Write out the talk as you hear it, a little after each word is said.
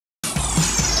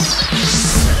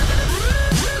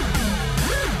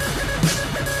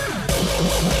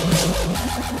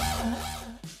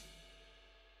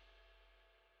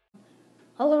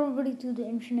nobody to the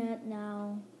internet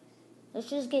now. Let's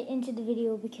just get into the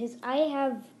video because I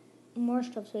have more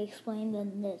stuff to explain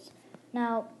than this.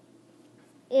 Now,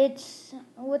 it's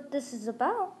what this is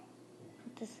about.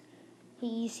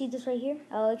 You see this right here?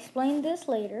 I'll explain this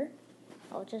later.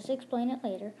 I'll just explain it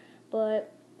later.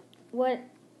 But what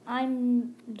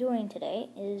I'm doing today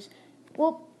is,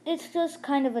 well, it's just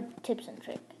kind of a tips and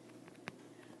trick.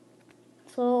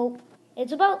 So,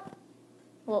 it's about,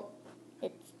 well,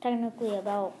 it's technically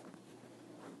about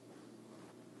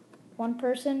one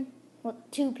person, well,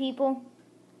 two people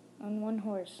on one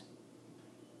horse.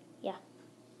 Yeah,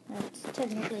 that's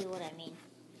technically what I mean.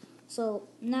 So,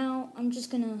 now I'm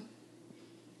just gonna,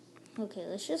 okay,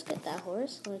 let's just get that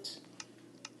horse. Let's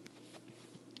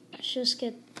just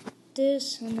get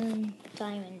this and then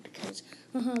diamond because,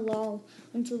 lol,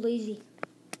 I'm too lazy.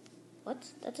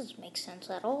 What? That doesn't make sense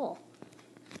at all.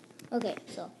 Okay,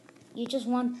 so you just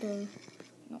want the,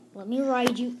 no, let me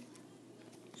ride you.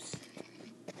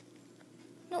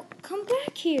 No, come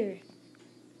back here.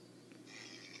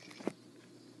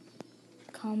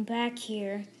 Come back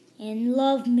here and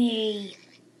love me.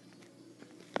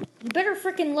 You better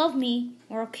freaking love me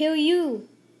or I'll kill you.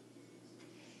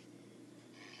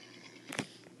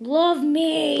 Love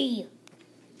me.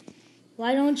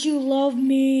 Why don't you love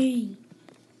me?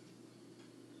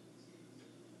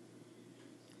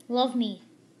 Love me.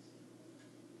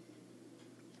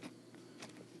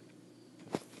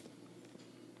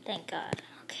 Thank God.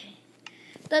 Okay.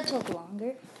 That took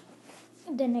longer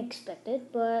than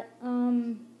expected, but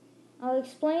I'll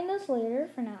explain this later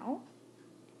for now.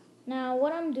 Now,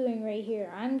 what I'm doing right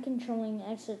here, I'm controlling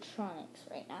Exotronics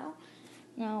right now.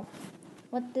 Now,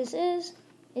 what this is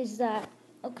that,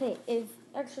 okay, if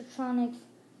Exotronics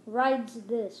rides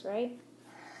this, right,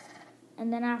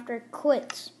 and then after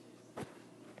quits,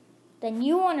 then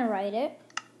you want to ride it,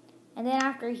 and then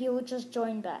after he will just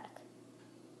join back.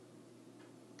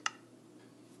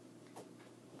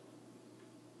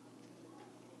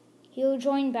 He'll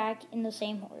join back in the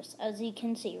same horse, as you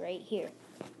can see right here.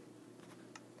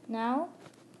 Now,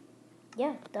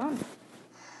 yeah, done.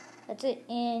 That's it.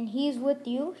 And he's with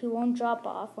you. He won't drop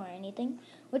off or anything,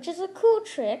 which is a cool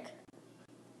trick.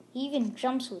 He even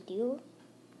jumps with you.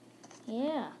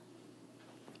 Yeah.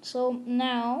 So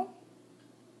now,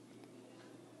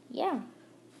 yeah.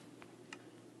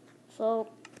 So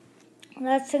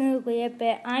that's technically it,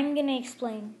 but I'm going to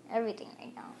explain everything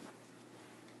right now.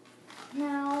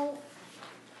 Now,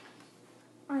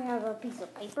 I have a piece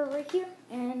of paper right here,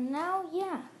 and now,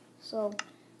 yeah. So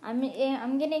I'm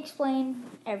gonna explain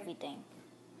everything.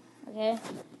 Okay.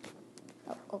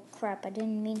 Oh crap! I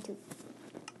didn't mean to.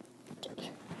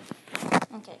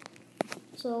 Okay.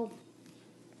 So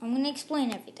I'm gonna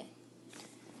explain everything.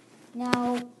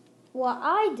 Now, what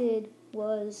I did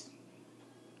was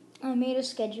I made a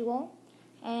schedule,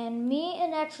 and me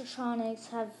and Exotronics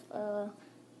have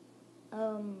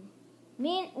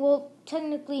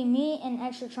technically me and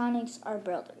Exotronics are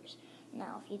brothers.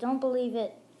 Now, if you don't believe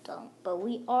it, don't. But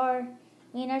me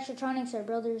and Exotronics are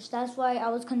brothers. That's why I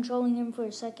was controlling him for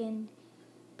a second,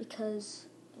 because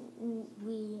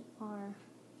we are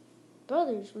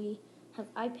brothers. We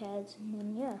have iPads, and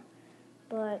then, yeah.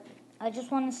 But I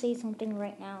just want to say something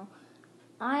right now.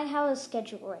 I have a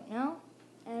schedule right now,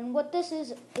 and what this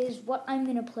is what I'm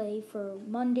going to play for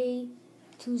Monday,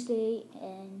 Tuesday,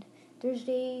 and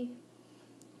Thursday.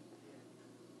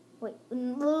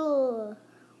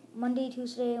 Monday,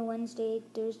 Tuesday, Wednesday,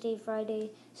 Thursday, Friday,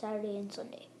 Saturday, and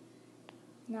Sunday.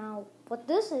 Now, what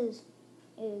this is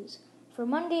for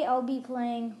Monday I'll be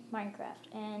playing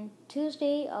Minecraft, and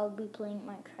Tuesday I'll be playing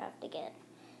Minecraft again.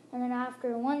 And then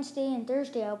after Wednesday and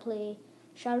Thursday I'll play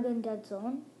Shotgun Dead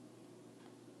Zone.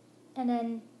 And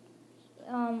then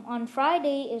on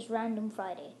Friday is Random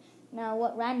Friday. Now,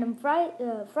 what Random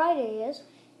Friday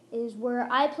is where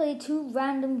I play 2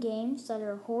 random games that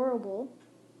are horrible,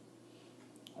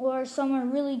 or some are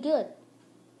really good.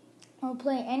 I'll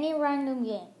play any random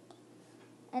game.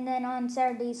 And then on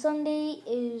Saturday, Sunday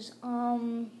is,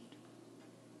 on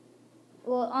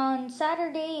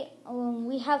Saturday,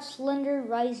 we have Slender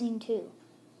Rising 2.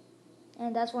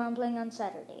 And that's what I'm playing on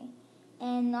Saturday.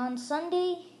 And on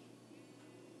Sunday,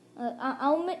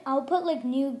 I'll put, like,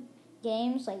 new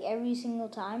games, like, every single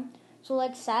time. So,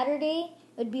 like, Saturday,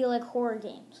 it would be, like, horror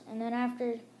games. And then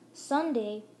after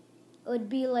Sunday, it would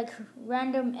be, like,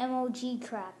 random MOG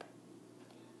crap.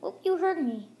 Well, you heard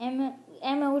me.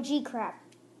 MOG crap.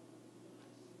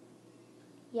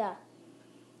 Yeah.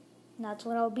 That's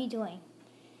what I'll be doing.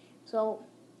 So,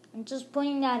 I'm just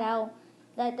pointing that out.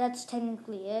 That's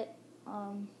technically it.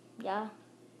 Yeah.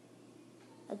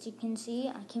 As you can see,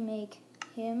 I can make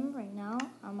him right now.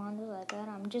 I'm on his iPad.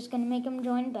 I'm just gonna make him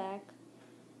join back.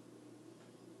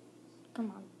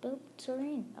 Come on, build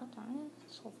terrain. Not dying.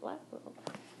 So flat world.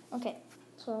 Okay,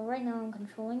 so right now I'm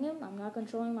controlling him. I'm not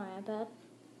controlling my iPad.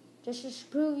 Just to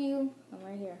prove you, I'm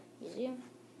right here. You see him?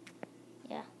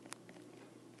 Yeah.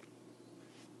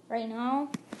 Right now,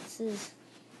 this is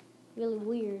really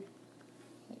weird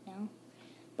right now.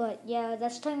 But yeah,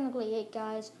 that's technically it,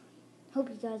 guys. Hope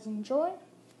you guys enjoy,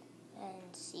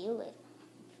 and see you later.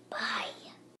 Bye.